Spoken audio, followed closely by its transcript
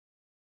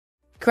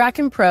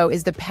Kraken Pro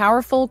is the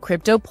powerful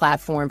crypto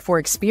platform for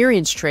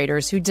experienced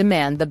traders who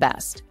demand the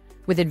best.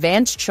 With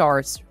advanced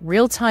charts,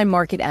 real-time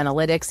market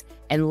analytics,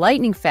 and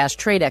lightning-fast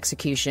trade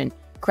execution,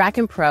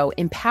 Kraken Pro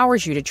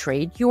empowers you to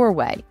trade your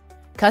way.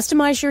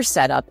 Customize your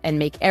setup and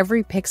make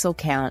every pixel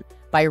count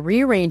by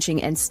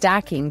rearranging and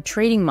stacking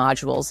trading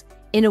modules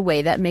in a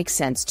way that makes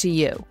sense to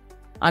you.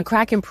 On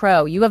Kraken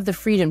Pro, you have the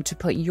freedom to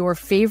put your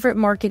favorite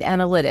market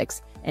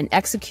analytics and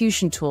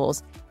execution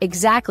tools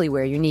exactly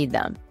where you need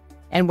them.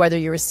 And whether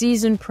you're a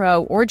seasoned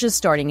pro or just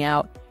starting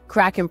out,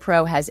 Kraken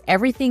Pro has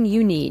everything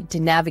you need to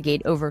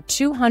navigate over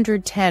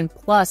 210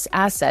 plus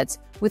assets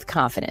with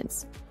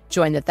confidence.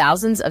 Join the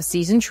thousands of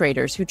seasoned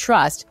traders who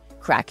trust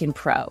Kraken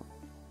Pro.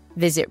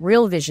 Visit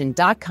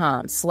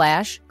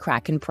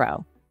realvision.com/Kraken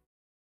Pro.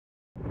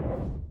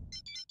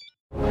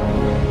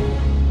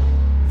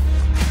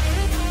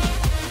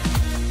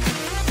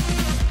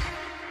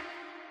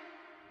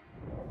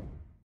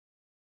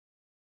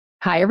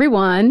 Hi,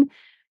 everyone.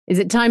 Is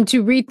it time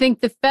to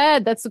rethink the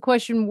Fed? That's the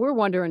question we're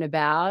wondering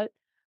about.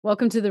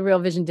 Welcome to the Real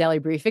Vision Daily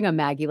Briefing. I'm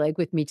Maggie Lake.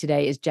 With me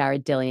today is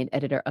Jared Dillian,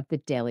 editor of the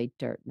Daily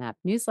Dirtnap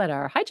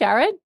newsletter. Hi,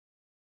 Jared.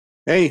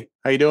 Hey,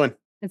 how you doing?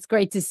 It's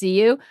great to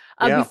see you.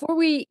 Yeah. Before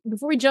we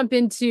jump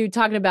into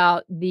talking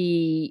about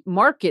the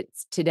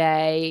markets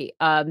today,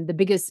 the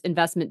biggest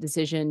investment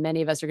decision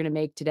many of us are going to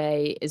make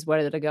today is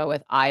whether to go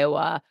with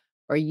Iowa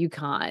or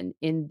UConn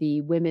in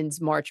the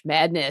Women's March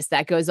Madness.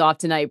 That goes off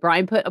tonight.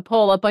 Brian put a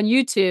poll up on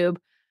YouTube.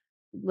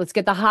 Let's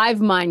get the hive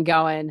mind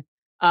going.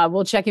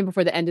 We'll check in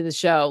before the end of the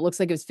show. Looks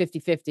like it was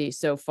 50-50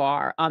 so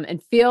far.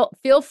 And feel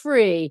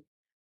free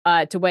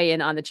to weigh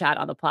in on the chat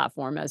on the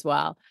platform as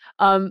well.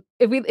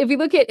 If we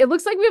look at, it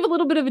looks like we have a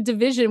little bit of a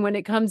division when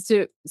it comes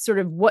to sort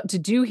of what to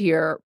do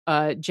here,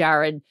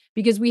 Jared,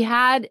 because we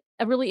had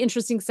a really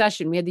interesting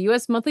session. We had the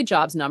U.S. monthly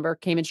jobs number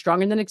came in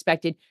stronger than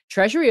expected.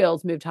 Treasury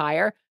yields moved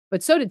higher,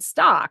 but so did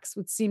stocks,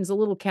 which seems a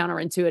little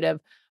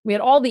counterintuitive. We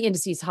had all the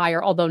indices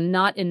higher, although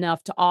not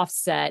enough to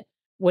offset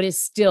what is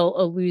still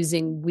a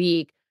losing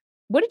week.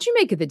 What did you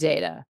make of the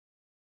data?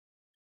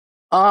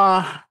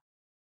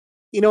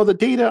 The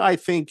data I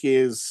think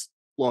is,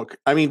 look,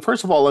 I mean,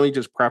 first of all, let me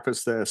just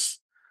preface this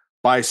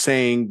by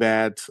saying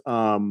that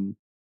bond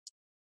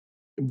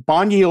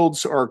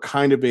yields are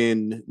kind of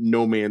in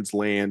no man's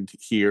land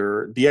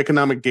here. The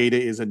economic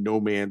data is in no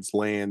man's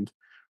land.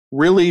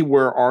 Really,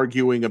 we're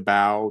arguing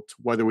about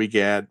whether we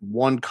get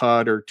one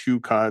cut or two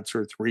cuts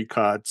or three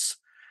cuts.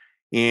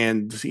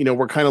 And,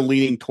 we're kind of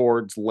leaning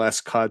towards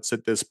less cuts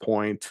at this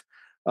point.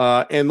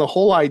 And the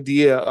whole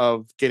idea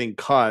of getting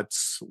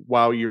cuts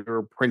while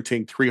you're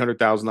printing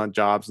 300,000 on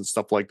jobs and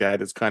stuff like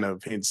that is kind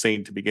of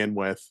insane to begin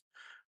with.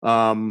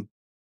 I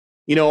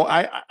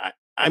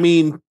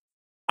mean,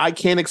 I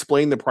can't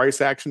explain the price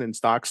action in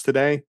stocks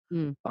today.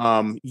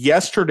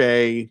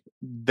 Yesterday,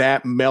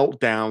 that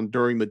meltdown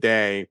during the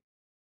day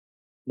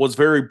was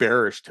very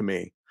bearish to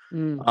me.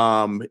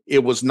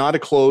 It was not a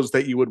close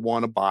that you would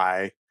want to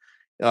buy.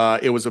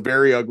 It was a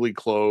very ugly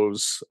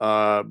close.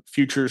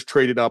 Futures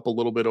traded up a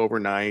little bit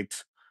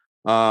overnight.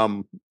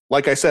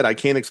 Like I said, I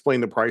can't explain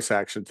the price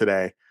action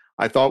today.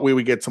 I thought we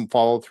would get some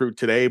follow through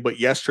today, but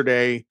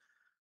yesterday,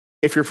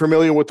 if you're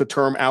familiar with the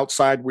term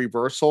outside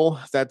reversal,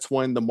 that's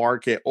when the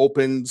market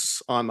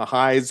opens on the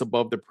highs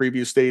above the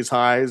previous day's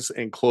highs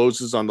and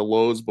closes on the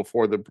lows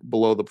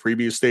below the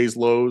previous day's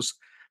lows.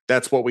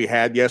 That's what we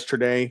had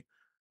yesterday.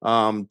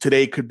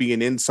 Today could be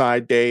an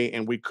inside day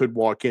and we could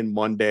walk in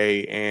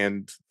Monday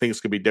and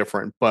things could be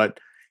different. But,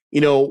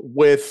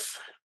 with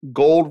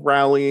gold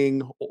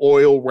rallying,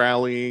 oil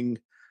rallying,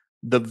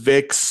 the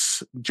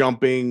VIX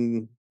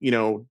jumping,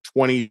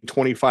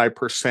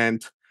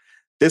 20-25%,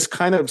 this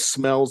kind of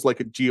smells like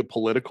a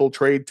geopolitical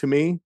trade to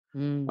me.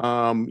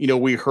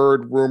 We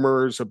heard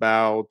rumors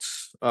about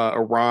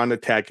Iran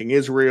attacking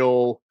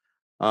Israel.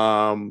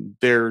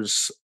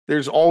 There's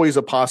always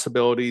a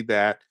possibility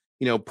that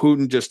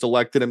Putin just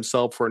elected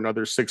himself for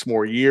another 6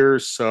 more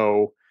years,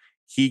 so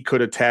he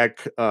could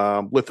attack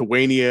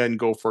Lithuania and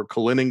go for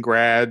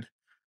Kaliningrad.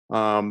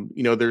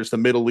 There's the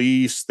Middle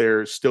East.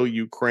 There's still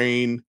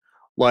Ukraine.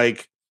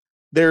 Like,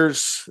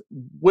 there's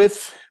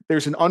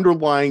an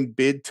underlying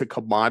bid to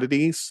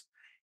commodities.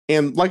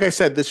 And like I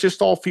said, this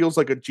just all feels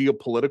like a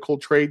geopolitical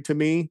trade to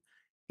me.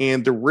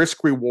 And the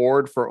risk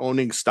reward for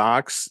owning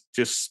stocks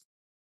just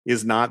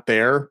is not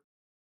there.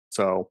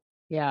 So,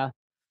 yeah.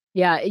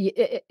 Yeah,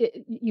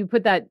 you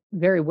put that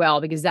very well,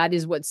 because that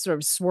is what's sort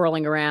of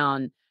swirling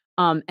around.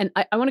 And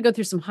I want to go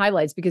through some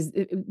highlights, because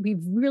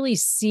we've really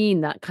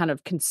seen that kind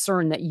of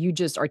concern that you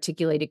just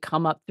articulated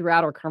come up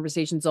throughout our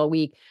conversations all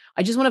week.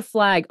 I just want to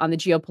flag on the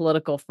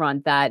geopolitical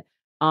front that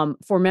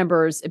for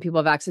members and people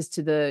have access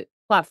to the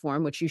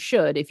platform, which you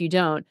should. If you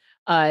don't,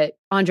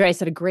 Andreas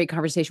had a great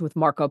conversation with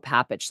Marco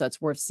Papich, so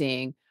that's worth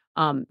seeing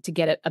to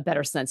get a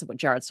better sense of what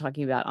Jared's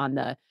talking about on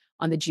the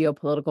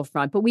geopolitical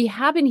front. But we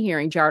have been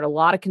hearing, Jared, a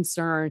lot of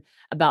concern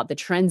about the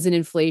trends in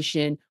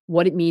inflation,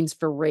 what it means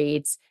for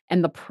rates,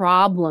 and the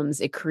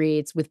problems it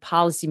creates with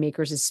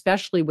policymakers,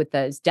 especially with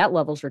those debt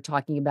levels we're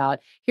talking about.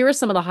 Here are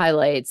some of the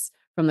highlights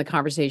from the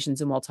conversations,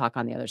 and we'll talk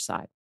on the other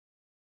side.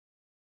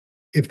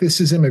 if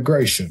this is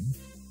immigration,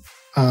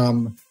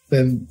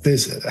 then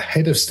there's a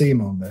head of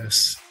steam on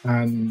this,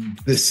 and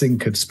this thing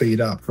could speed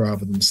up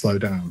rather than slow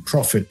down.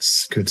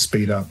 Profits could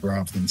speed up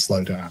rather than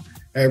slow down.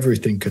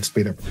 Everything could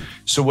speed up.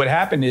 So what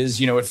happened is,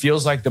 it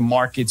feels like the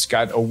market's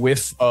got a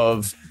whiff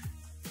of,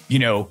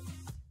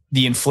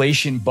 the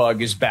inflation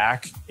bug is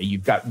back.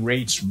 You've got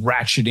rates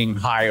ratcheting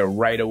higher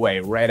right away,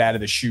 right out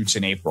of the chutes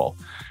in April,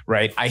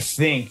 right? I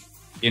think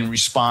in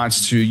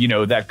response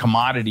to, that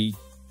commodity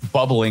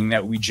bubbling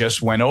that we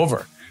just went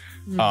over.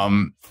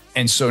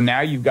 And so now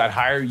you've got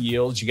higher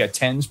yields, you got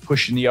 10s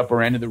pushing the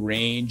upper end of the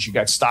range, you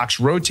got stocks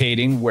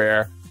rotating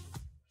where,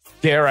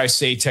 dare I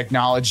say,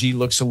 technology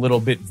looks a little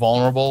bit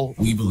vulnerable.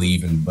 We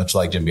believe, and much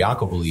like Jim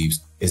Bianco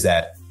believes, is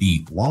that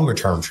the longer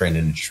term trend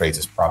in interest rates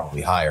is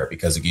probably higher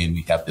because, again,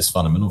 we have this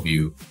fundamental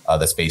view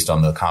that's based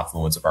on the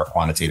confluence of our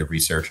quantitative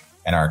research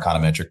and our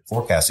econometric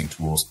forecasting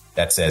tools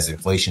that says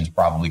inflation is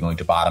probably going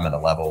to bottom at a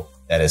level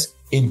that is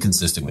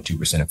inconsistent with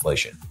 2%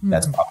 inflation.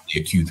 That's probably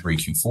a Q3,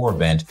 Q4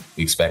 event.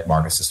 We expect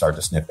markets to start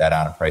to sniff that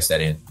out and price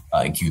that in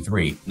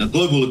Q3. Now,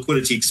 global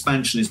liquidity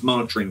expansion is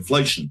monetary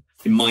inflation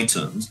in my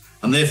terms,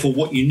 and therefore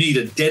what you need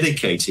are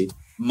dedicated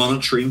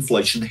monetary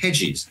inflation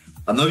hedges.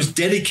 And those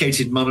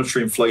dedicated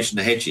monetary inflation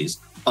hedges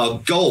are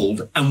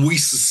gold, and we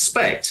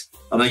suspect,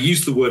 and I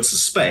use the word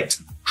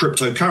suspect,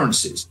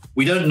 cryptocurrencies.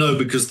 We don't know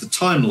because the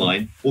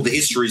timeline or the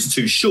history is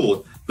too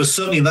short, but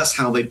certainly that's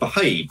how they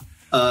behave.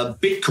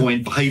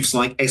 Bitcoin behaves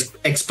like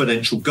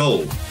exponential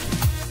gold.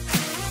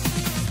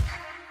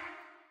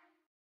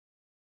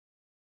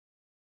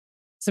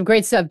 Some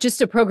great stuff.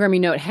 Just a programming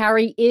note,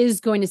 Harry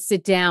is going to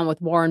sit down with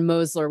Warren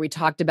Mosler. We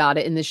talked about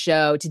it in the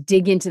show to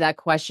dig into that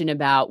question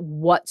about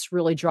what's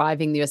really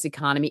driving the U.S.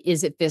 economy.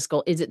 Is it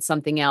fiscal? Is it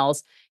something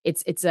else?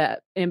 It's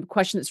a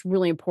question that's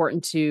really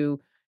important to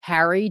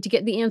Harry to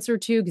get the answer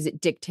to because it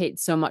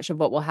dictates so much of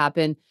what will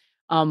happen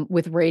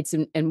with rates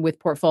and with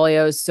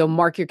portfolios. So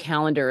mark your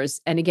calendars.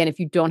 And again, if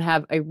you don't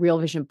have a Real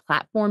Vision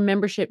platform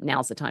membership,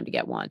 now's the time to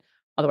get one.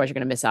 Otherwise, you're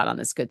going to miss out on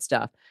this good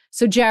stuff.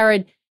 So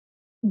Jared,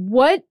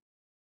 what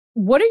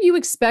are you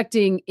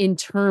expecting in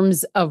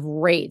terms of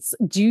rates?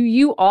 Do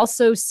you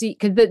also see,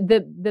 because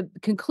the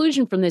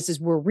conclusion from this is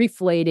we're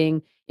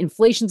reflating,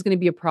 inflation's going to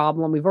be a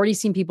problem. We've already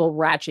seen people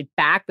ratchet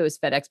back those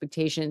Fed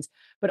expectations,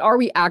 but are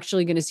we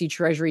actually going to see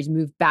treasuries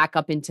move back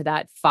up into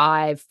that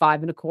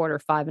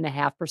 5.25%,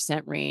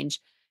 5.5% range?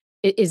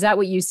 Is that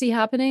what you see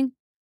happening?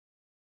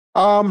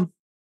 I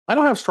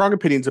don't have strong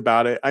opinions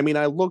about it. I mean,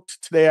 I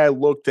looked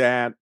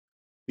at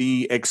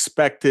the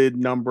expected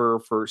number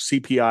for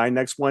CPI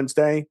next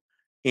Wednesday.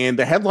 And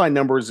the headline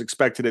number is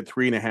expected at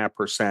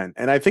 3.5%.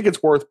 And I think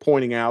it's worth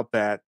pointing out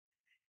that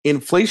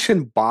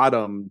inflation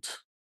bottomed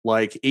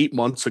like 8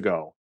 months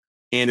ago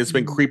and it's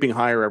been creeping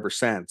higher ever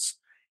since.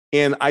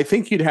 And I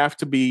think you'd have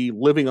to be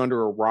living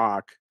under a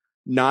rock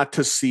not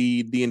to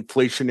see the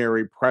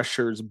inflationary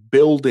pressures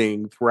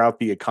building throughout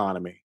the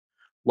economy.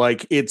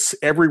 Like it's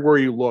everywhere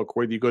you look,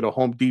 whether you go to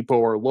Home Depot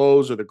or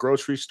Lowe's or the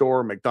grocery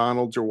store,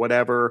 McDonald's or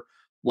whatever,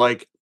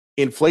 like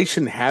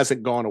inflation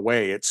hasn't gone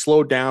away. It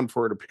slowed down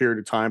for a period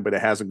of time, but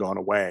it hasn't gone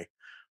away.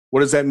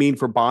 What does that mean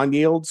for bond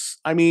yields?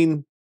 I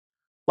mean,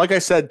 like I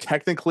said,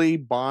 technically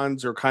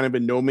bonds are kind of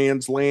in no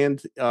man's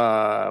land.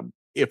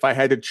 If I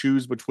had to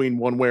choose between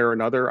one way or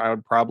another, I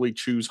would probably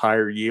choose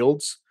higher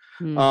yields.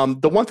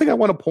 The one thing I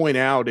want to point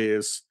out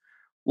is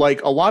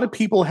like a lot of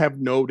people have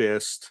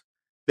noticed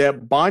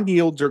that bond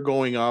yields are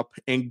going up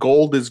and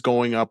gold is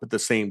going up at the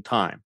same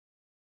time,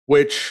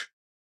 which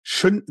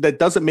that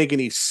doesn't make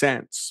any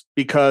sense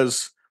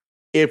because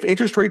if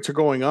interest rates are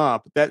going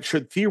up, that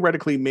should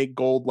theoretically make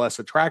gold less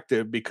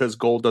attractive because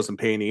gold doesn't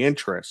pay any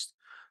interest.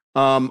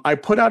 I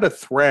put out a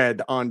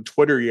thread on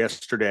Twitter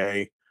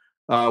yesterday,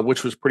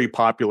 which was pretty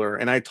popular,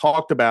 and I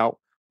talked about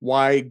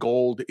why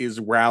gold is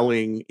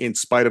rallying in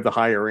spite of the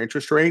higher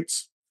interest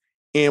rates.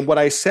 And what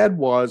I said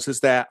is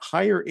that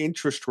higher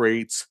interest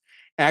rates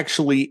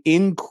actually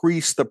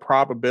increase the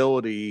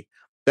probability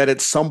that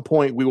at some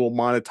point we will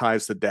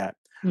monetize the debt.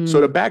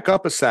 So to back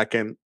up a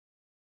second,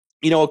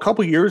 a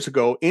couple of years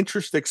ago,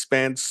 interest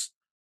expense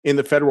in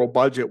the federal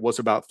budget was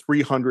about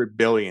 $300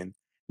 billion.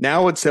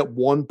 Now it's at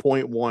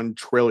 $1.1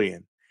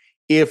 trillion.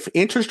 If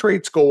interest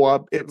rates go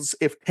up,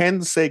 if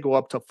 10 say go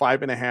up to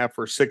 5.5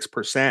 or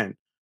 6%,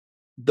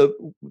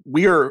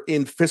 we are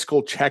in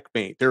fiscal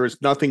checkmate. There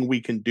is nothing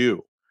we can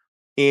do.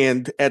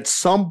 And at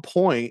some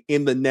point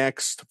in the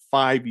next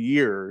 5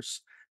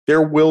 years,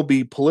 there will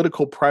be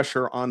political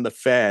pressure on the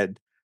Fed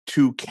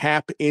to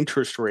cap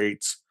interest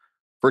rates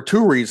for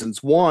two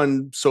reasons.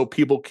 One, so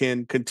people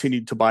can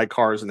continue to buy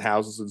cars and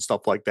houses and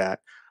stuff like that.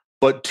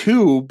 But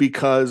two,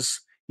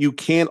 because you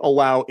can't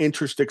allow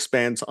interest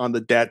expense on the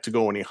debt to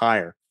go any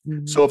higher.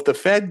 So if the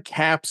Fed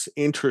caps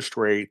interest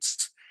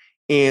rates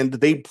and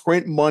they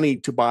print money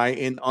to buy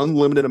an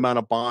unlimited amount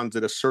of bonds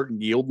at a certain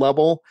yield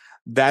level,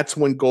 that's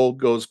when gold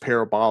goes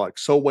parabolic.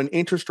 So when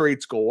interest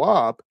rates go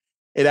up,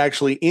 it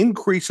actually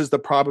increases the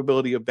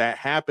probability of that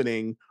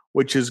happening,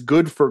 which is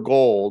good for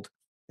gold.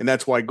 And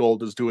that's why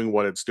gold is doing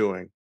what it's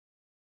doing.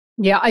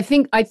 Yeah, I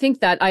think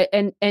that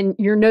and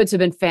your notes have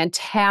been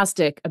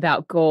fantastic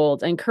about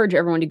gold. I encourage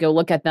everyone to go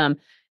look at them.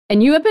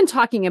 And you have been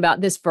talking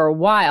about this for a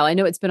while. I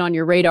know it's been on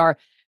your radar.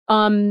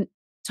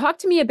 Talk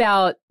to me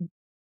about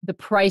the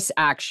price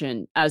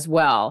action as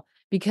well,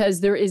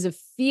 because there is a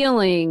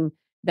feeling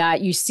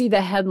that you see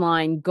the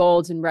headline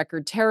gold's in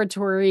record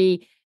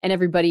territory and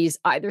everybody's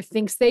either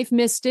thinks they've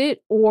missed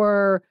it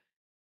or,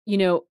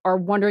 are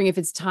wondering if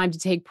it's time to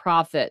take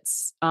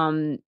profits.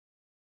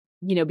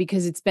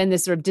 Because it's been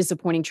this sort of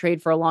disappointing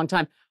trade for a long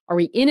time. Are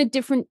we in a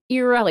different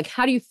era? Like,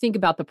 how do you think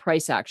about the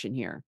price action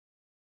here?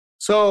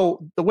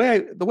 So the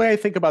way I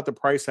think about the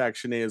price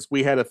action is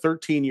we had a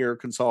 13-year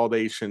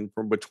consolidation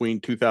from between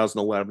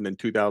 2011 and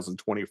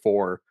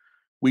 2024.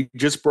 We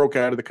just broke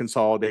out of the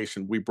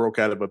consolidation. We broke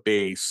out of a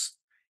base,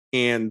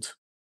 and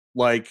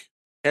like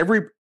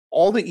every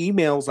all the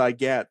emails I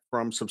get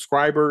from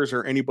subscribers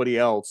or anybody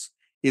else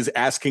is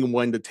asking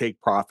when to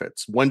take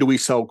profits. When do we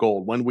sell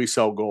gold? When do we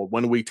sell gold?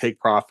 When do we take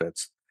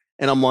profits?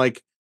 And I'm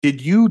like,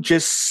 did you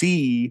just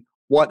see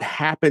what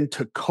happened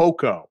to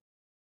cocoa?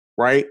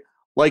 Right?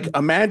 Like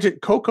imagine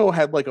Coco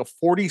had like a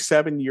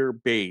 47-year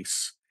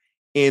base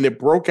and it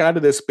broke out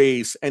of this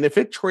base. And if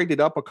it traded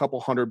up a couple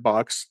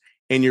 $100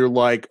 and you're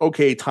like,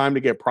 okay, time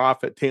to get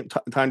profit,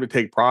 time to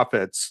take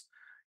profits,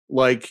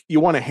 like you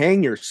want to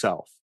hang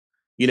yourself.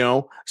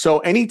 So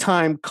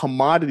anytime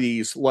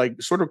commodities,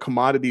 like sort of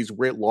commodities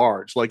writ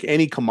large, like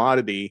any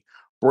commodity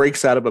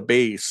breaks out of a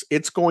base,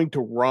 it's going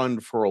to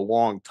run for a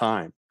long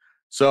time.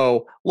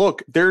 So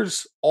look,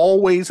 there's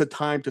always a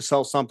time to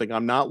sell something.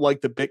 I'm not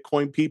like the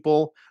Bitcoin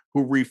people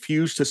who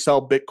refuse to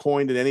sell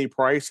Bitcoin at any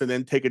price and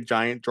then take a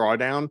giant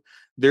drawdown.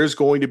 There's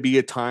going to be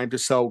a time to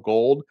sell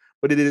gold,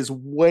 but it is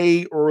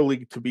way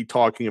early to be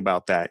talking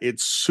about that.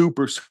 It's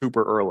super,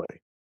 super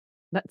early.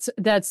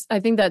 I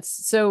think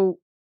that's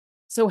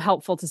so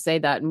helpful to say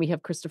that. And we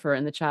have Christopher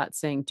in the chat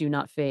saying do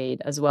not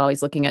fade as well.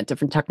 He's looking at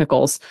different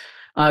technicals,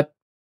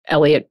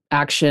 Elliott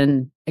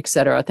action,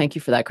 etc. Thank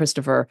you for that,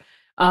 Christopher.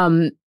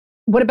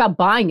 What about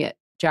buying it,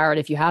 Jared,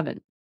 if you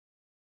haven't?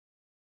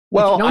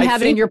 Well, if you don't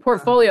have it in your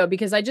portfolio,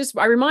 because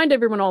I remind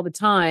everyone all the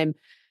time,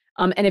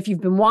 and if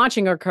you've been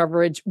watching our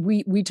coverage,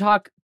 we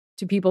talk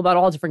to people about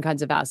all different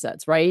kinds of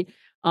assets, right?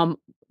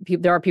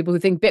 There are people who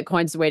think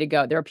Bitcoin's the way to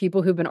go. There are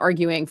people who've been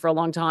arguing for a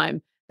long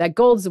time that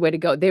gold's the way to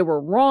go. They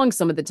were wrong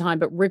some of the time,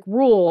 but Rick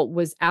Rule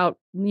was out,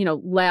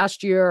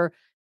 last year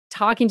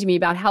talking to me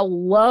about how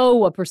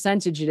low a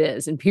percentage it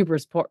is in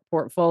people's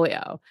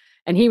portfolio.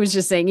 And he was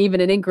just saying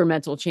even an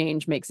incremental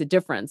change makes a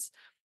difference.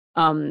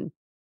 In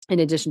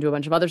addition to a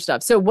bunch of other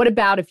stuff. So what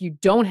about if you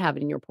don't have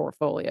it in your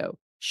portfolio?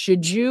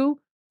 Should you?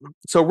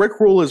 So Rick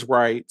Rule is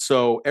right.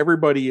 So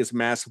everybody is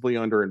massively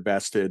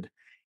underinvested.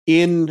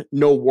 In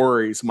No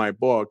Worries, my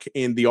book,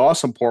 in the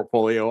Awesome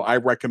Portfolio, I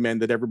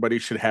recommend that everybody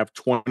should have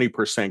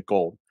 20%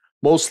 gold,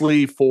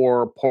 mostly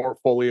for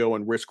portfolio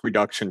and risk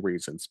reduction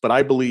reasons. But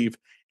I believe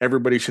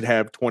everybody should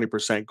have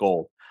 20%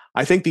 gold.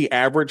 I think the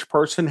average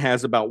person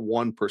has about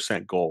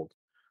 1% gold,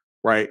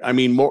 right? I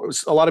mean,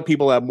 a lot of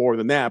people have more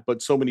than that,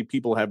 but so many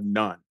people have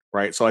none,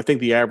 right? So I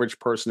think the average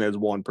person has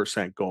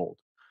 1% gold.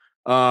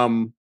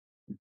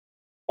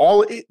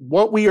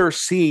 What we are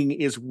seeing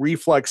is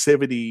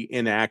reflexivity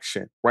in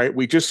action, right?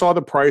 We just saw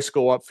the price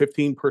go up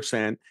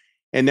 15%,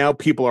 and now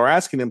people are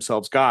asking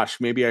themselves,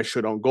 gosh, maybe I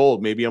should own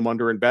gold. Maybe I'm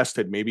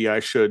underinvested. Maybe I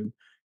should,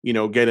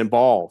 get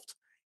involved.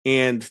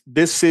 And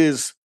this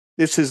is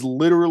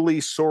literally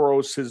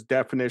Soros's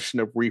definition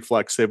of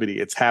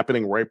reflexivity. It's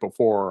happening right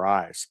before our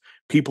eyes.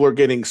 People are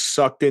getting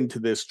sucked into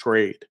this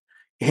trade,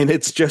 and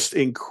it's just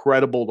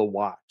incredible to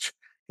watch.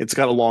 It's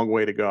got a long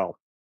way to go.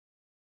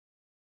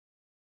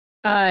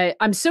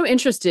 I'm so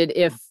interested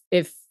if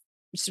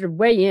sort of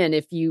weigh in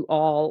if you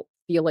all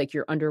feel like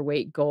you're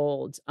underweight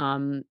gold.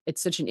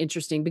 It's such an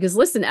interesting, because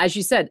listen, as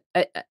you said,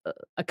 a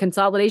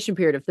consolidation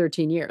period of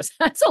 13 years.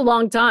 That's a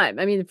long time.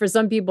 I mean, for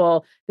some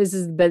people, this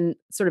has been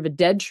sort of a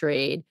dead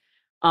trade.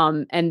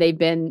 And they've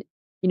been,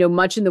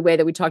 much in the way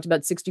that we talked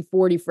about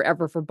 60-40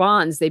 forever for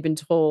bonds. They've been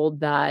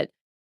told that,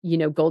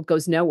 gold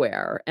goes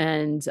nowhere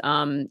and,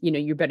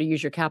 you better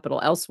use your capital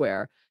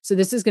elsewhere. So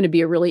this is going to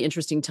be a really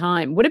interesting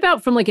time. What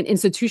about from like an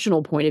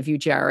institutional point of view,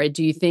 Jared?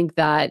 Do you think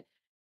that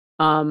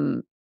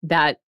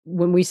that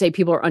when we say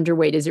people are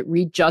underweight, is it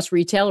just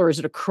retail or is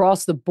it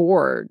across the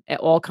board?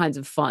 All kinds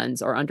of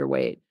funds are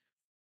underweight.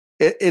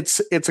 It's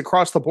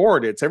across the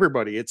board. It's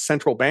everybody. It's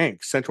central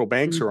banks. Central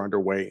banks are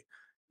underweight.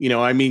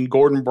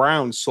 Gordon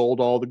Brown sold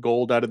all the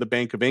gold out of the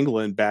Bank of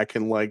England back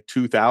in like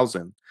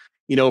 2000.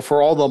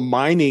 For all the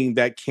mining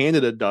that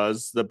Canada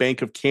does, the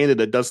Bank of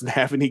Canada doesn't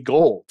have any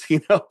gold,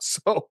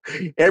 so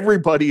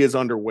everybody is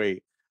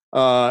underweight.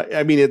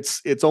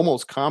 It's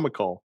almost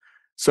comical.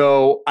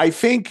 So I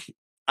think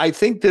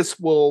this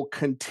will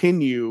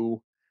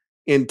continue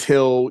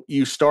until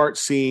you start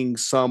seeing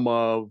some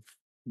of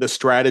the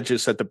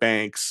strategists at the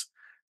banks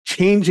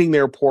changing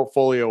their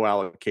portfolio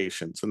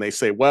allocations. And they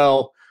say,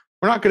 well,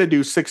 we're not going to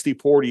do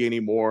 60-40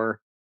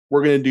 anymore.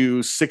 We're going to do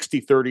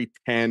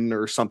 60-30-10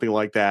 or something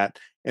like that.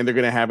 And they're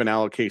going to have an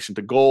allocation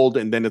to gold,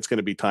 and then it's going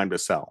to be time to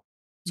sell.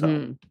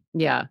 So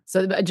Yeah.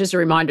 So just a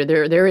reminder,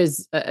 there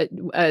is,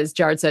 as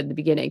Jared said at the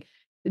beginning,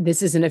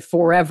 this isn't a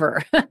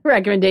forever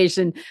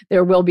recommendation.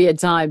 There will be a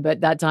time,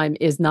 but that time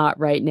is not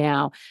right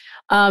now.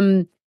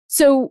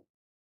 So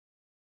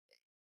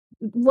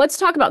let's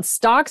talk about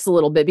stocks a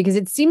little bit, because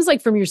it seems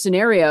like from your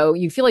scenario,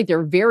 you feel like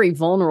they're very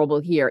vulnerable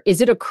here.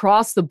 Is it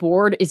across the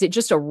board? Is it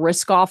just a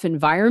risk-off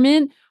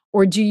environment?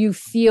 Or do you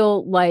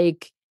feel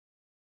like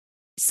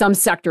some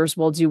sectors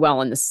will do well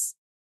in this?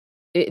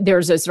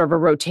 There's a sort of a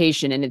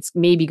rotation, and it's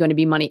maybe going to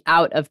be money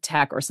out of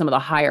tech or some of the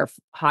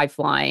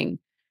high-flying,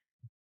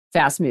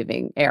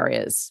 fast-moving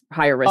areas,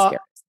 higher risk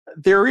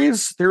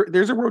areas.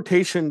 There's a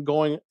rotation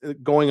going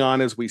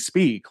on as we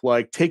speak.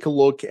 Like, take a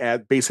look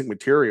at basic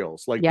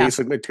materials. Like,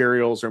 basic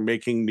materials are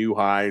making new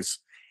highs.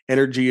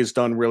 Energy has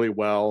done really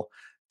well.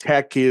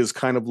 Tech is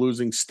kind of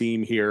losing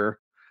steam here.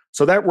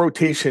 So that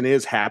rotation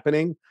is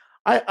happening.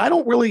 I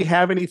don't really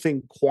have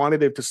anything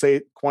quantitative to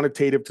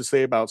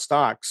say about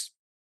stocks,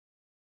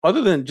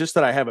 other than just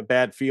that I have a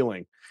bad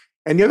feeling.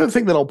 And the other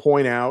thing that I'll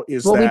point out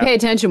is we pay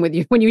attention with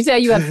you. When you say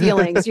you have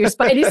feelings, your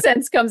spidey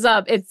sense comes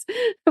up.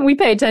 We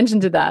pay attention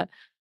to that.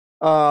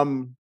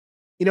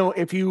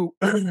 If you,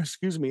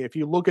 excuse me, if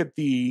you look at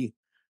the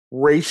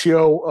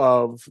ratio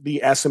of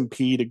the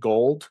S&P to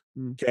gold,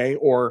 okay,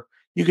 or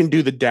you can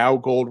do the Dow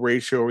gold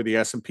ratio or the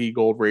S&P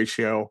gold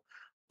ratio.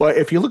 But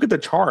if you look at the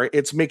chart,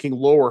 it's making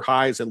lower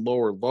highs and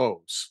lower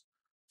lows.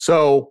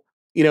 So,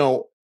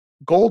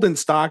 gold and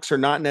stocks are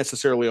not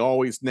necessarily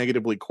always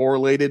negatively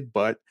correlated,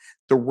 but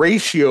the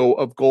ratio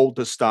of gold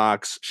to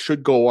stocks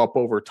should go up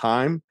over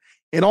time.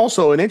 And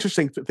also, an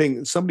interesting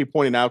thing, somebody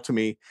pointed out to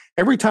me,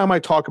 every time I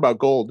talk about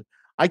gold,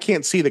 I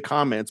can't see the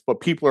comments, but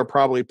people are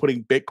probably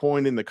putting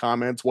Bitcoin in the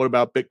comments. What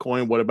about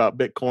Bitcoin? What about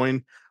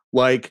Bitcoin?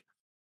 Like,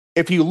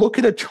 if you look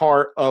at a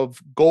chart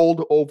of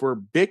gold over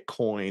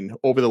Bitcoin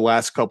over the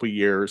last couple of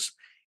years,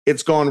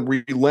 it's gone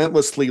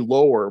relentlessly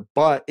lower,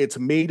 but it's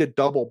made a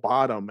double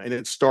bottom and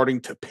it's starting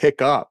to pick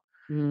up.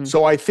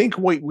 So I think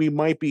we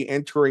might be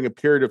entering a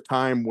period of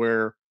time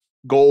where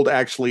gold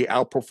actually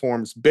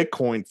outperforms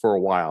Bitcoin for a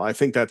while. I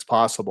think that's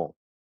possible.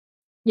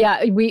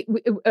 Yeah, we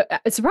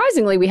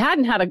surprisingly, we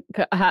hadn't had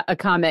a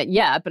comment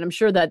yet, but I'm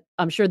sure they're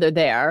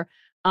there.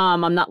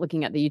 I'm not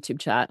looking at the YouTube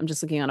chat. I'm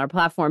just looking on our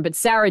platform. But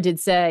Sarah did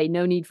say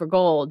no need for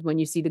gold when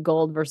you see the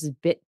gold versus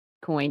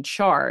Bitcoin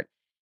chart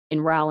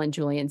in Raoul and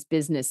Julian's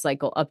business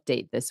cycle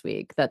update this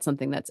week. That's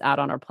something that's out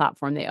on our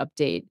platform. They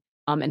update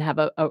and have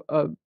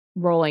a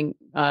rolling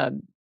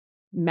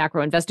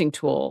macro investing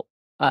tool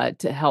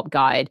to help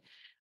guide.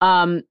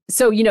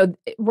 So,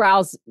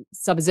 Raoul's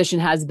supposition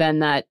has been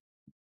that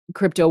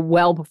crypto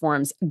well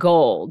performs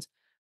gold.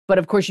 But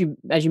of course,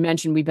 as you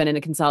mentioned, we've been in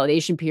a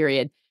consolidation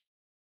period.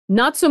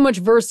 Not so much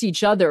versus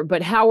each other,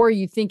 but how are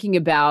you thinking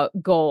about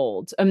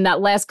gold? That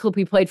last clip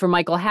we played from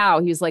Michael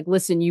Howe, he was like,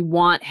 listen, you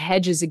want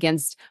hedges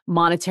against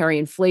monetary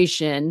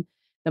inflation,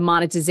 the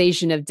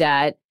monetization of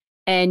debt,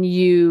 and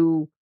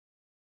you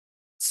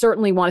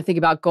certainly want to think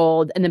about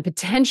gold and then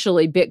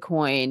potentially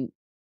Bitcoin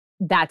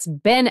that's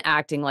been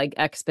acting like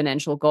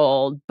exponential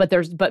gold.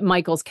 But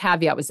Michael's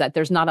caveat was that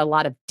there's not a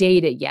lot of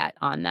data yet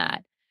on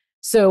that.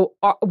 So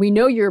we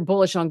know you're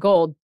bullish on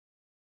gold.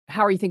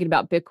 How are you thinking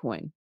about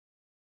Bitcoin?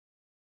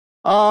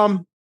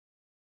 People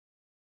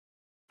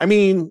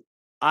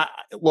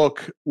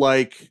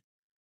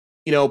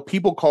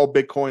call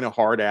Bitcoin a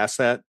hard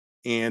asset,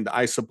 and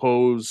I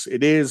suppose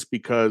it is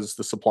because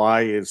the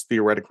supply is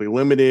theoretically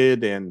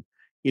limited, and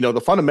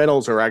the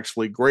fundamentals are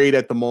actually great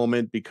at the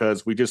moment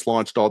because we just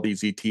launched all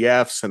these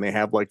ETFs and they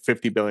have like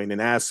 50 billion in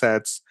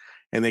assets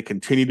and they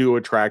continue to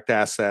attract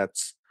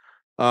assets.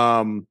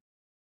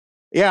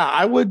 Yeah,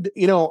 I would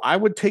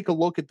take a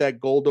look at that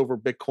gold over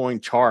Bitcoin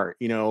chart.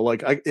 I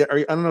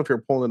don't know if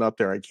you're pulling it up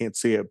there. I can't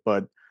see it,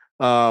 but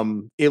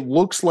it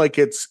looks like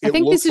it's. I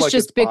think this is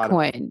just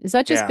Bitcoin. Bottom. Is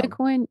that just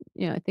Bitcoin?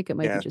 Yeah, I think it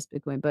might be just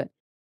Bitcoin. But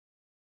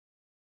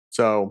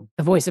so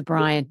the voice of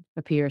Brian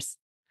appears.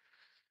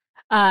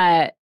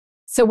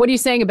 So what are you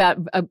saying about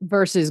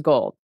versus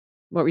gold?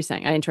 What were you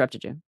saying? I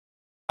interrupted you.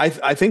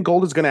 I think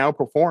gold is going to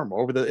outperform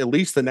over at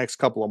least the next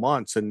couple of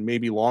months and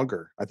maybe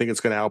longer. I think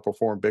it's going to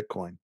outperform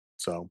Bitcoin.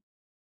 So.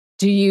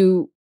 Would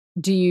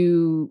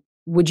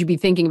you be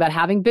thinking about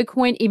having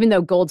Bitcoin, even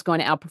though gold's going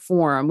to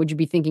outperform? Would you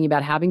be thinking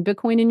about having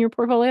Bitcoin in your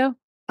portfolio?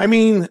 I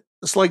mean,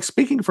 it's like,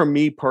 speaking from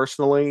me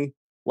personally,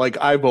 like,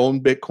 I've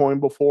owned Bitcoin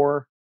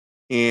before,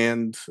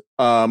 and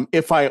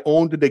if I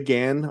owned it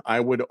again, I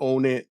would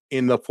own it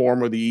in the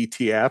form of the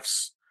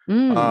ETFs,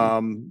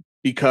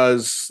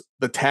 because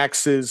the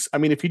taxes, I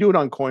mean, if you do it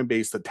on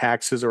Coinbase, the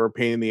taxes are a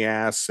pain in the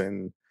ass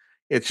and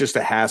it's just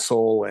a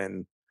hassle,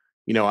 and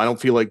I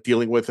don't feel like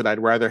dealing with it. I'd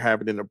rather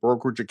have it in a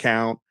brokerage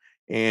account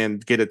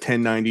and get a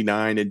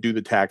 1099 and do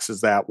the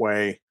taxes that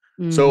way.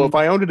 So if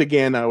I owned it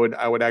again, I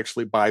would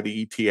actually buy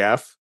the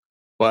ETF,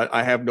 but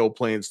I have no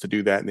plans to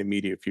do that in the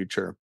immediate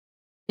future.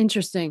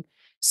 Interesting.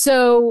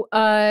 So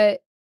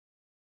let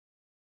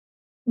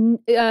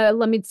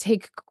me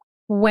take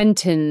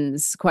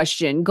Quentin's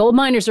question. Gold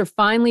miners are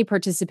finally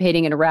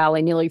participating in a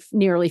rally, nearly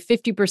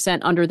 50%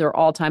 under their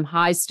all-time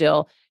high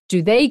still.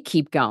 Do they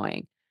keep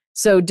going?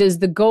 So does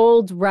the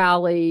gold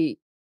rally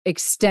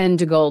extend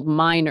to gold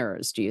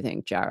miners, do you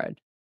think, Jared?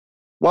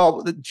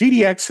 Well, the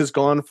GDX has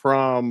gone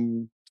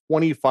from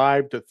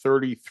 25 to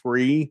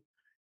 33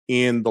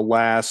 in the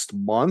last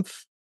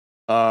month,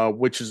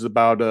 which is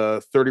about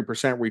a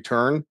 30%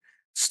 return.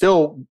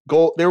 Still,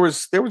 gold. There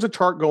was a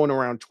chart going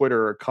around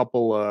Twitter a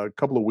couple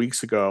of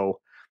weeks ago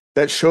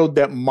that showed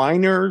that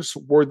miners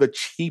were the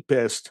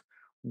cheapest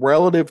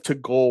relative to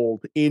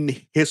gold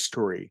in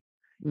history.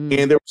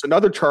 And there was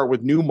another chart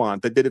with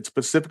Newmont that did it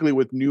specifically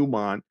with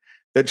Newmont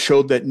that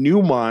showed that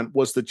Newmont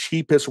was the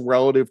cheapest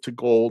relative to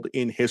gold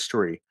in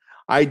history.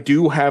 I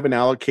do have an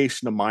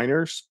allocation to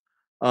miners.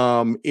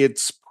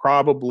 It's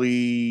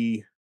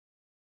probably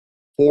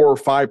 4 or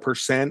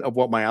 5% of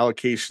what my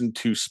allocation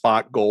to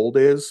spot gold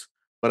is,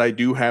 but I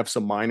do have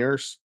some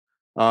miners.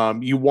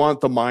 You want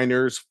the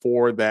miners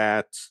for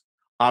that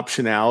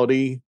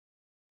optionality.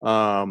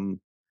 I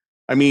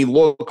mean,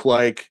 look,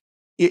 like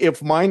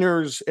if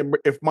miners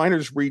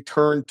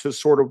return to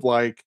sort of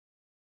like,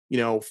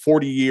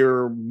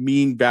 40-year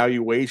mean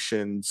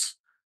valuations,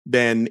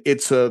 then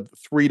it's a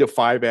 3 to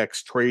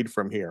 5x trade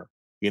from here,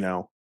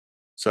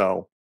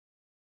 So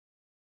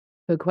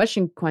good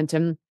question,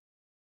 Quentin.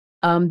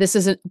 This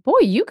isn't, boy,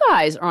 you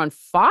guys are on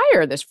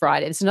fire this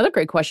Friday. It's another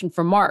great question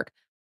from Mark.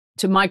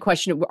 To my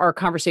question, our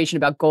conversation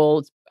about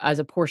gold as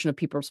a portion of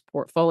people's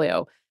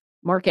portfolio.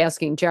 Mark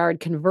asking, Jared,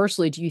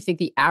 conversely, do you think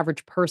the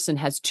average person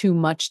has too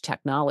much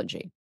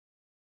technology?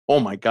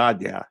 Oh my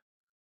God, yeah.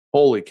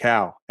 Holy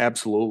cow.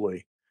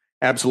 Absolutely.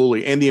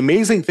 Absolutely. And the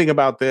amazing thing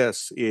about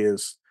this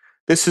is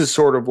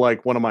sort of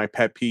like one of my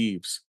pet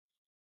peeves.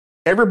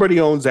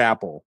 Everybody owns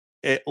Apple.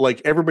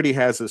 Like everybody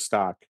has a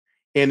stock.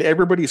 And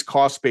everybody's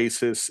cost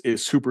basis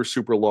is super,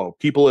 super low.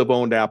 People have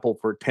owned Apple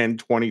for 10,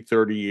 20,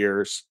 30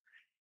 years.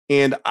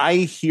 And I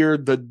hear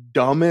the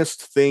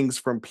dumbest things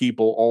from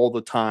people all the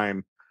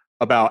time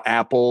about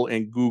Apple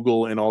and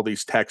Google and all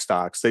these tech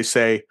stocks. They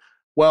say,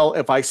 well,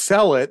 if I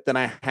sell it, then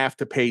I have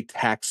to pay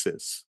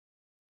taxes.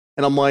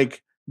 And I'm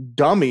like,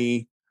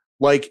 dummy,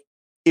 like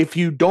if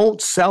you don't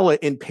sell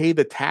it and pay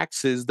the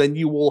taxes, then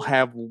you will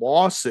have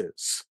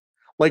losses.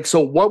 Like,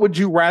 so what would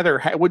you rather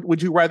have?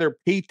 Would you rather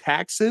pay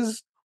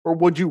taxes or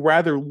would you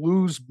rather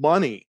lose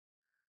money?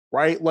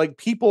 Right? Like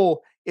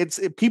people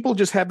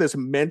just have this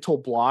mental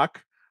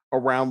block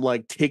around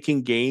like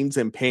taking gains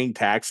and paying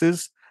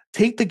taxes.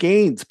 Take the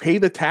gains, pay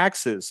the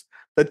taxes.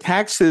 The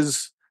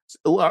taxes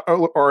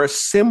are a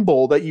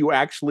symbol that you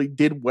actually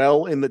did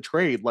well in the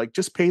trade. Like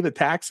just pay the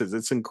taxes.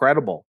 It's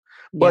incredible.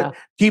 But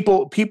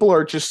people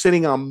are just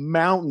sitting on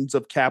mountains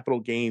of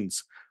capital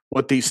gains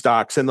with these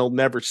stocks and they'll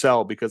never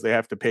sell because they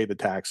have to pay the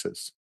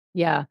taxes.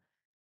 Yeah.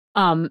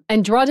 And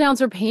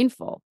drawdowns are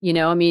painful.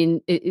 I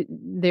mean,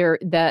 they're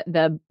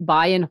the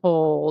buy and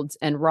hold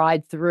and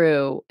ride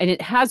through, and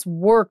it has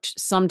worked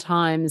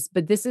sometimes,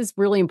 but this is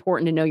really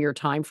important to know your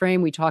time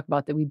frame. We talk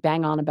about that. We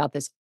bang on about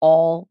this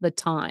all the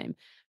time.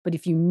 But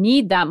if you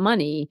need that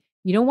money,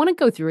 you don't want to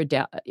go through a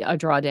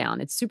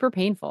drawdown. It's super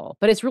painful,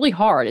 but it's really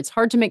hard. It's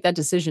hard to make that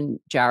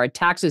decision, Jared,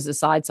 taxes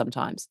aside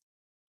sometimes.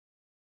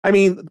 I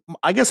mean,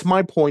 I guess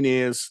my point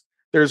is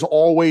there's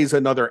always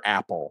another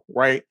Apple,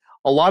 right?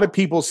 A lot of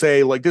people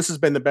say, like, this has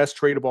been the best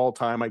trade of all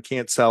time. I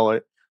can't sell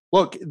it.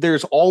 Look,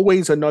 there's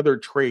always another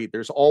trade.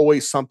 There's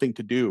always something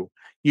to do.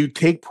 You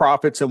take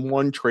profits in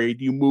one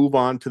trade, you move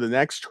on to the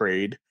next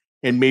trade,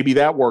 and maybe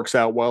that works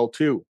out well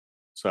too.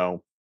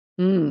 So,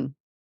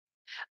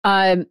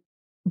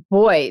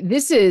 boy,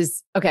 this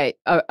is okay.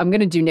 I'm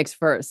going to do Nick's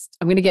first.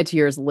 I'm going to get to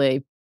yours,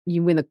 Lee.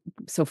 You win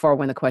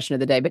the question of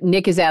the day. But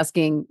Nick is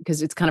asking,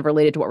 because it's kind of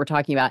related to what we're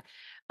talking about.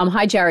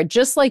 Hi, Jared.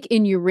 Just like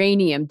in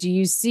uranium, do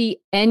you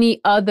see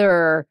any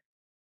other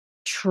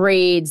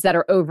trades that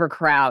are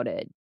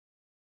overcrowded?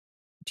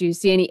 Do you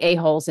see any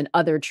a-holes in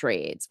other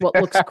trades? What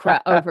looks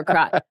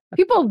overcrowded?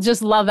 People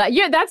just love that.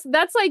 Yeah,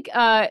 that's like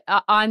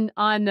on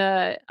I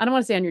don't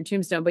want to say on your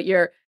tombstone, but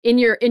you're in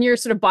your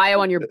sort of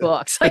bio on your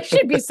books. Like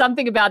should be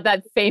something about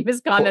that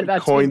famous comment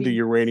about coined the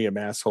uranium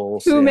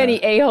assholes. Too many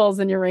a-holes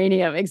in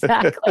uranium.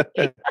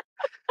 Exactly.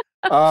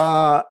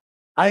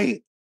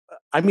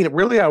 I mean,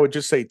 really, I would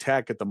just say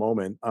tech at the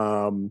moment.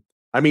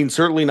 I mean,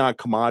 certainly not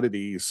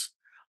commodities.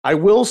 I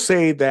will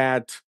say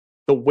that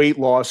the weight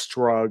loss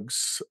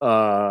drugs,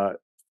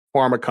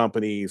 pharma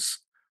companies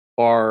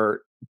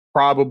are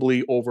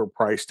probably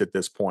overpriced at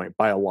this point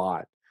by a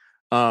lot.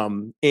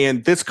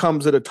 And this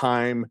comes at a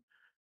time,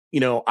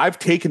 I've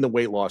taken the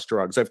weight loss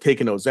drugs. I've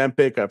taken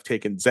Ozempic. I've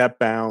taken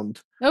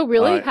Zepbound. Oh,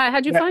 really?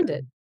 How'd you find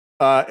it?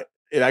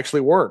 It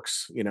actually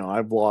works.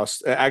 I've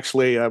lost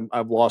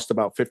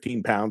about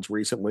 15 pounds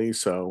recently.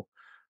 So,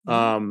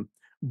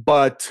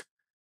 but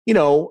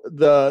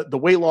the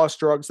weight loss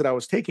drugs that I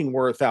was taking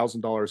were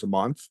 $1,000 a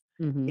month,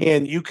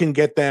 and you can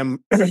get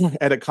them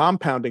at a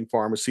compounding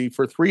pharmacy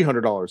for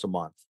 $300 a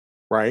month.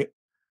 Right.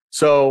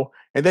 So,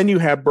 and then you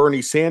have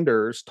Bernie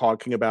Sanders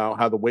talking about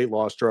how the weight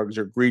loss drugs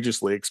are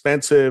egregiously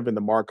expensive and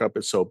the markup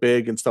is so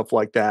big and stuff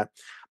like that.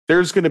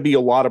 There's going to be a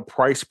lot of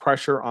price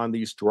pressure on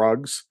these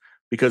drugs,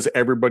 because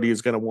everybody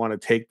is going to want to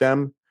take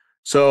them.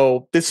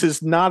 So this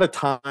is not a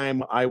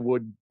time I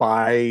would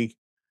buy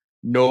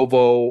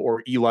Novo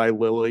or Eli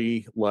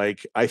Lilly.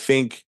 Like, I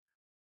think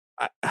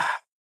I,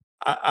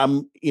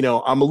 I'm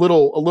a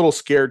little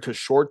scared to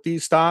short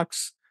these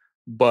stocks,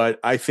 but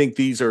I think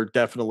these are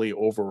definitely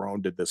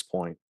overowned at this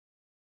point.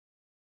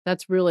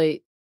 That's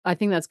really, I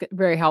think that's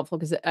very helpful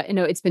because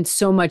it's been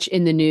so much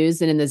in the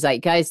news and in the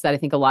zeitgeist that I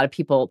think a lot of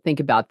people think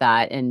about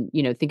that and,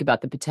 think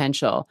about the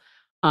potential.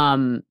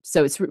 So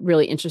it's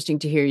really interesting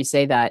to hear you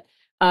say that.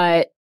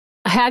 I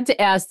had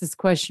to ask this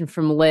question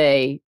from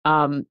Lee.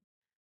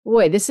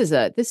 Boy, this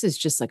is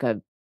just like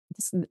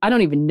I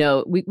don't even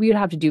know. We would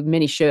have to do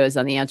many shows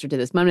on the answer to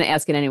this, but I'm going to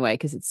ask it anyway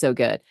because it's so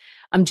good.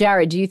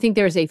 Jared, do you think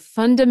there's a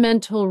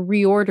fundamental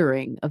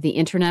reordering of the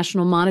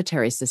international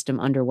monetary system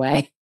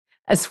underway,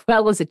 as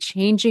well as a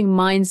changing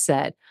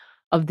mindset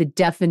of the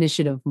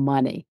definition of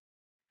money?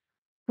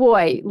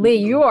 Boy, Lee,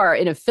 you are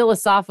in a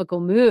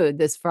philosophical mood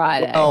this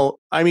Friday. Well,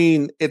 I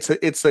mean, it's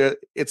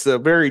a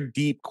very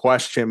deep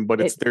question,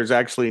 but there's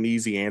actually an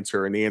easy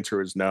answer, and the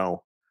answer is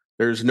no.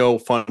 There's no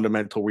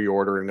fundamental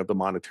reordering of the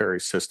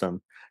monetary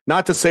system.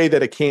 Not to say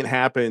that it can't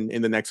happen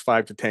in the next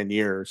 5 to 10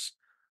 years.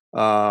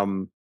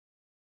 Have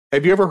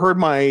you ever heard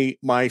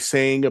my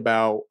saying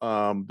about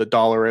the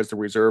dollar as the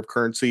reserve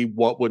currency?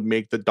 What would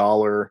make the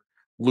dollar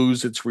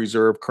lose its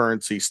reserve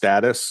currency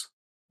status?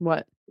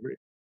 What?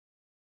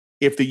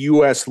 If the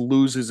U.S.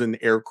 loses an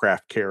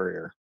aircraft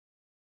carrier.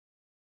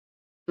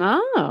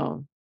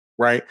 Oh.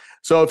 Right.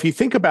 So if you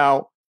think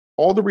about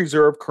all the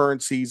reserve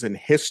currencies in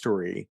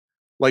history,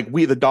 like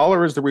the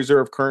dollar is the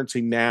reserve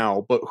currency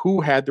now, but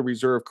who had the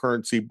reserve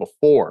currency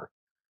before?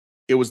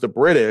 It was the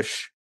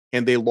British,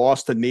 and they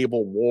lost a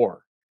naval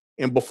war.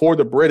 And before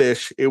the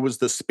British, it was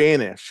the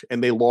Spanish,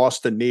 and they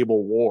lost a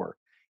naval war.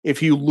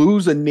 If you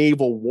lose a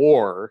naval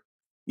war,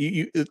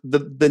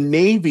 the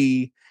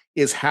Navy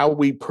is how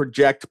we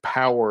project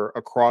power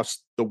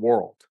across the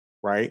world,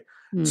 right?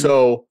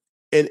 So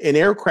an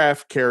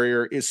aircraft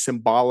carrier is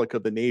symbolic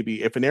of the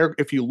Navy.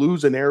 If you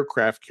lose an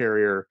aircraft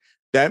carrier,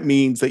 that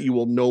means that you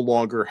will no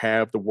longer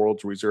have the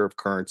world's reserve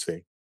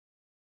currency.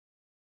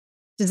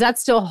 Does that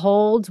still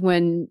hold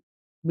when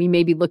we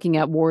may be looking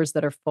at wars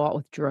that are fought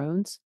with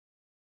drones?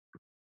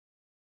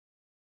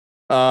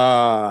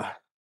 That's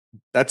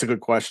a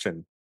good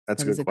question.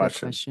 That's a good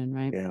question,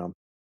 right? Yeah.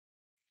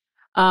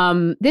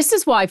 This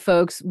is why,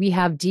 folks, we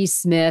have D.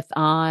 Smith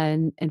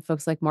on and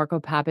folks like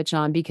Marco Papich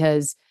on,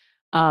 because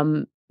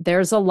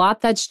there's a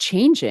lot that's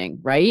changing,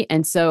 right?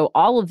 And so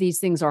all of these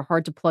things are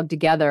hard to plug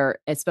together,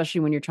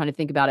 especially when you're trying to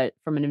think about it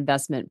from an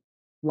investment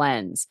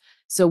lens.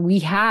 So we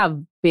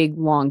have big,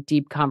 long,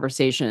 deep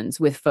conversations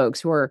with folks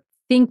who are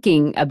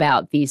thinking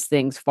about these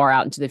things far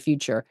out into the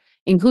future,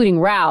 including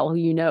Raoul,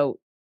 who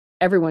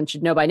everyone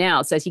should know by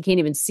now, says he can't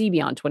even see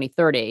beyond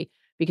 2030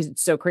 because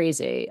it's so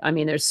crazy. I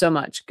mean, there's so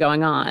much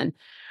going on.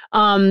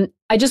 I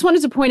just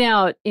wanted to point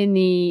out in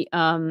the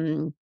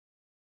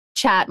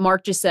chat,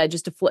 Mark just said,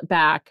 just to flip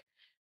back,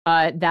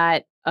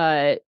 that,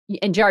 and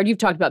Jared, you've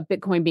talked about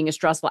Bitcoin being a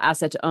stressful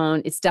asset to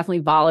own. It's definitely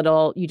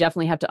volatile. You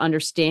definitely have to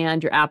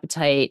understand your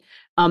appetite.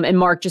 And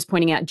Mark just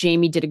pointing out,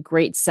 Jamie did a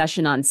great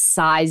session on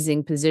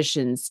sizing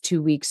positions 2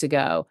 weeks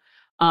ago.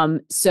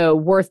 So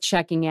worth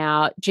checking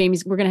out.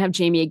 We're going to have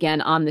Jamie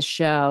again on the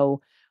show.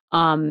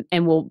 And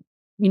we'll,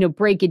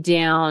 break it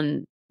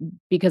down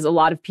because a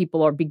lot of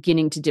people are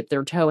beginning to dip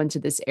their toe into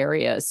this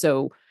area.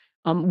 So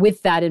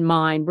with that in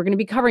mind, we're going to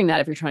be covering that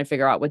if you're trying to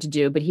figure out what to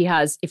do. But he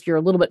has, if you're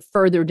a little bit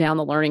further down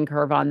the learning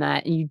curve on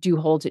that and you do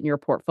hold it in your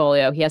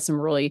portfolio, he has some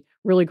really,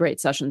 really great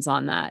sessions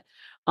on that.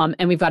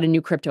 And we've got a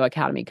new crypto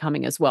academy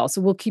coming as well.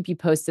 So we'll keep you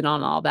posted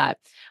on all that.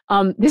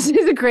 This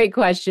is a great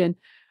question.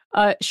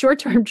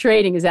 Short-term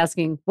trading is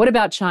asking, what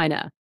about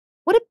China?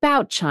 What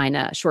about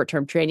China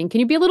short-term trading? Can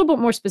you be a little bit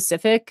more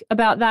specific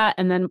about that?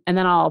 And then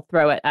I'll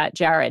throw it at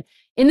Jared.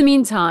 In the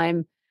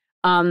meantime,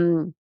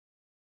 OTD,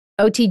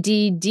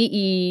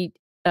 DE,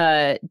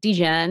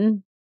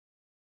 DGen,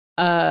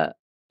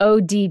 ODTE,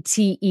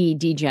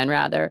 DGen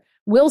rather.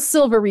 Will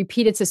silver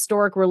repeat its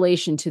historic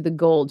relation to the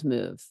gold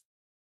move?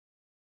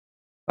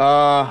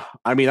 I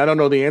mean, I don't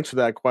know the answer to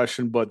that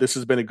question, but this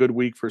has been a good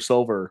week for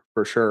silver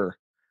for sure.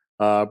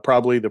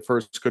 Probably the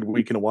first good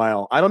week in a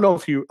while. I don't know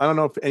if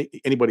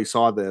anybody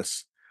saw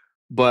this,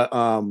 but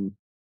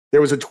there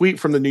was a tweet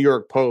from the New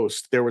York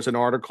Post. There was an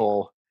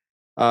article.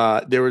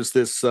 There was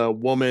this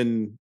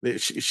woman.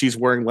 She's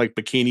wearing like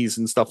bikinis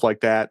and stuff like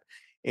that,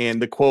 and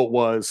the quote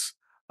was,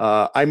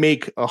 "I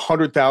make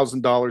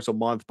 $100,000 a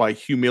month by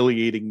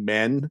humiliating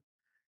men,"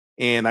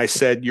 and I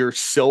said, "You're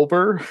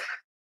silver."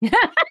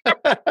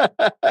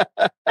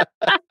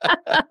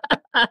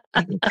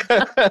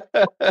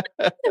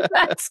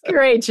 That's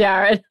great,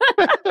 Jared.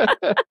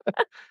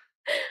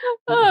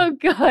 Oh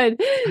God,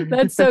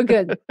 that's so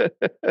good.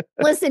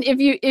 Listen, if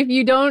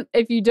you don't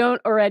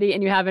already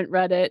and you haven't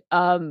read it,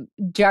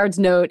 Jared's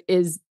note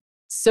is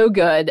so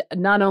good,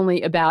 not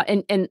only about,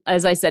 and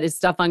as I said, his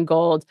stuff on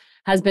gold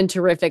has been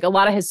terrific. A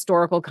lot of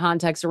historical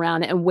context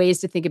around it and ways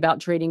to think about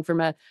trading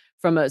from a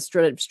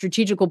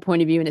strategical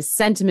point of view and a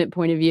sentiment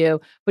point of view.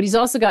 But he's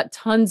also got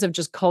tons of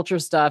just culture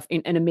stuff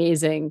and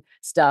amazing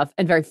stuff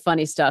and very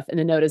funny stuff in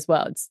the note as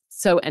well. It's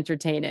so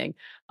entertaining.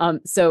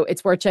 So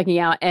it's worth checking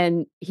out.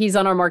 And he's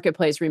on our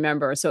marketplace,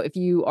 remember. So if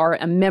you are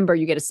a member,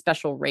 you get a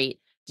special rate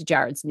to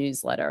Jared's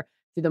newsletter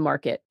through the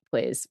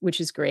marketplace, which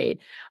is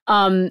great.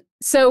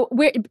 So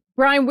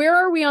Brian, where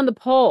are we on the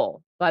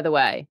poll, by the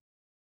way?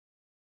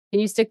 Can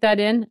you stick that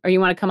in, or you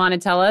want to come on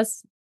and tell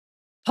us?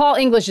 Paul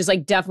English is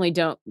like, definitely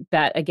don't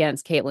bet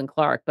against Caitlin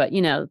Clark, but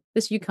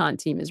this UConn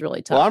team is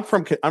really tough. Well,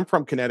 I'm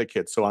from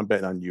Connecticut, so I'm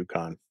betting on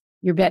UConn.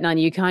 You're betting on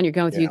UConn. You're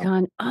going with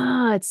UConn.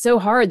 It's so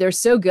hard. They're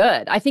so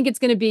good. I think it's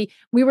going to be.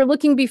 We were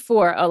looking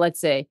before. Oh, let's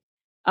see.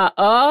 I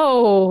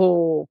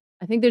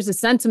think there's a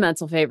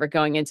sentimental favorite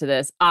going into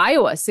this.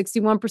 Iowa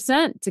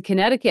 61% to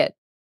Connecticut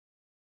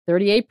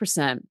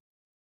 38%.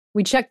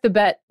 We checked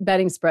the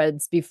betting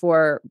spreads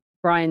before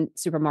Brian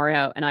Super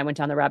Mario and I went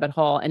down the rabbit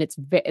hole, and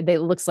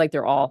it looks like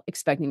they're all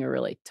expecting a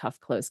really tough,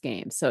 close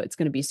game. So it's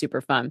going to be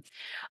super fun.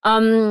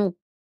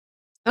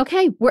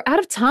 Okay, we're out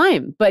of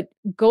time, but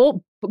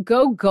go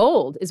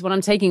gold is what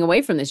I'm taking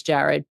away from this,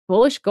 Jared.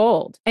 Bullish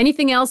gold.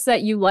 Anything else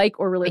that you like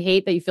or really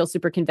hate that you feel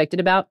super convicted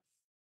about?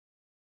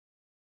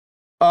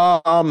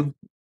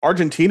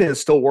 Argentina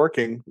is still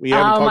working. We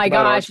haven't talked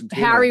about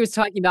Argentina. Harry was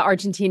talking about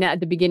Argentina at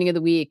the beginning of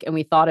the week, and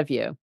we thought of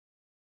you.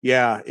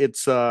 Yeah,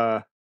 it's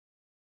been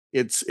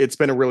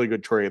a really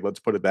good trade. Let's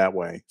put it that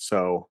way.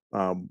 So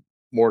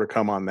more to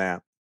come on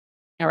that.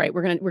 All right,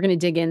 we're gonna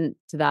dig into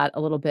that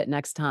a little bit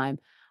next time.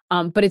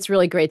 But it's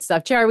really great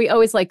stuff, Jared. We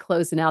always like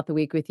closing out the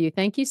week with you.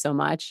 Thank you so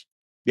much.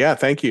 Yeah,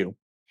 thank you.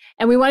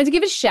 And we wanted to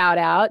give a shout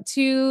out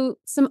to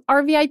some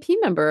RVIP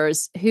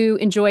members who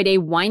enjoyed a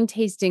wine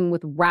tasting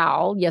with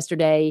Raoul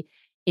yesterday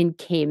in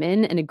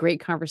Cayman and a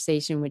great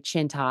conversation with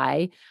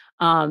Chintai.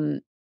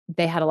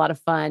 They had a lot of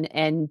fun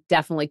and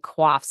definitely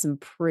quaffed some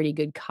pretty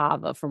good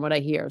kava from what I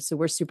hear. So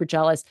we're super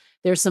jealous.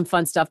 There's some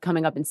fun stuff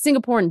coming up in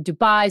Singapore and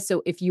Dubai.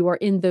 So if you are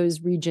in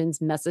those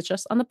regions, message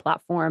us on the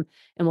platform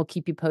and we'll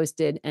keep you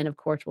posted. And of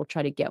course, we'll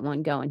try to get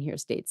one going here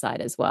stateside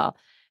as well.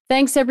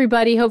 Thanks,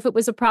 everybody. Hope it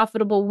was a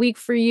profitable week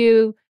for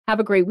you. Have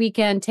a great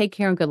weekend. Take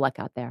care and good luck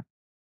out there.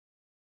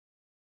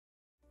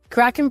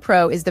 Kraken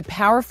Pro is the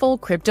powerful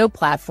crypto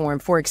platform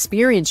for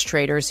experienced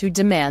traders who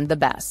demand the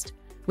best.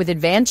 With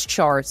advanced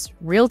charts,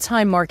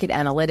 real-time market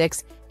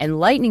analytics, and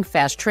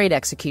lightning-fast trade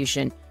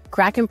execution,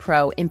 Kraken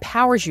Pro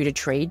empowers you to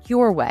trade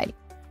your way.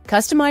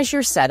 Customize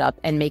your setup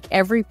and make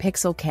every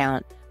pixel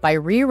count by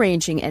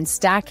rearranging and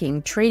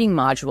stacking trading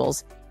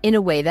modules in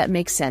a way that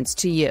makes sense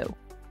to you.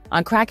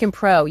 On Kraken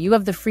Pro, you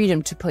have the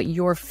freedom to put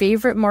your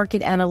favorite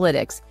market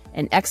analytics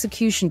and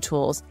execution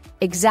tools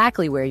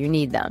exactly where you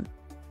need them.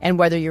 And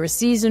whether you're a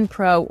seasoned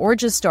pro or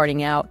just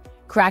starting out,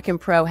 Kraken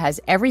Pro has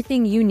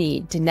everything you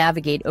need to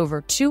navigate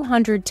over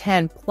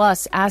 210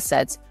 plus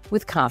assets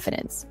with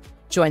confidence.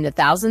 Join the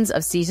thousands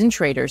of seasoned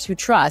traders who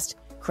trust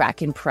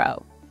Kraken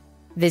Pro.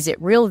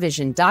 Visit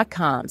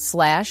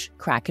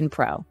realvision.com/Kraken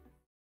Pro.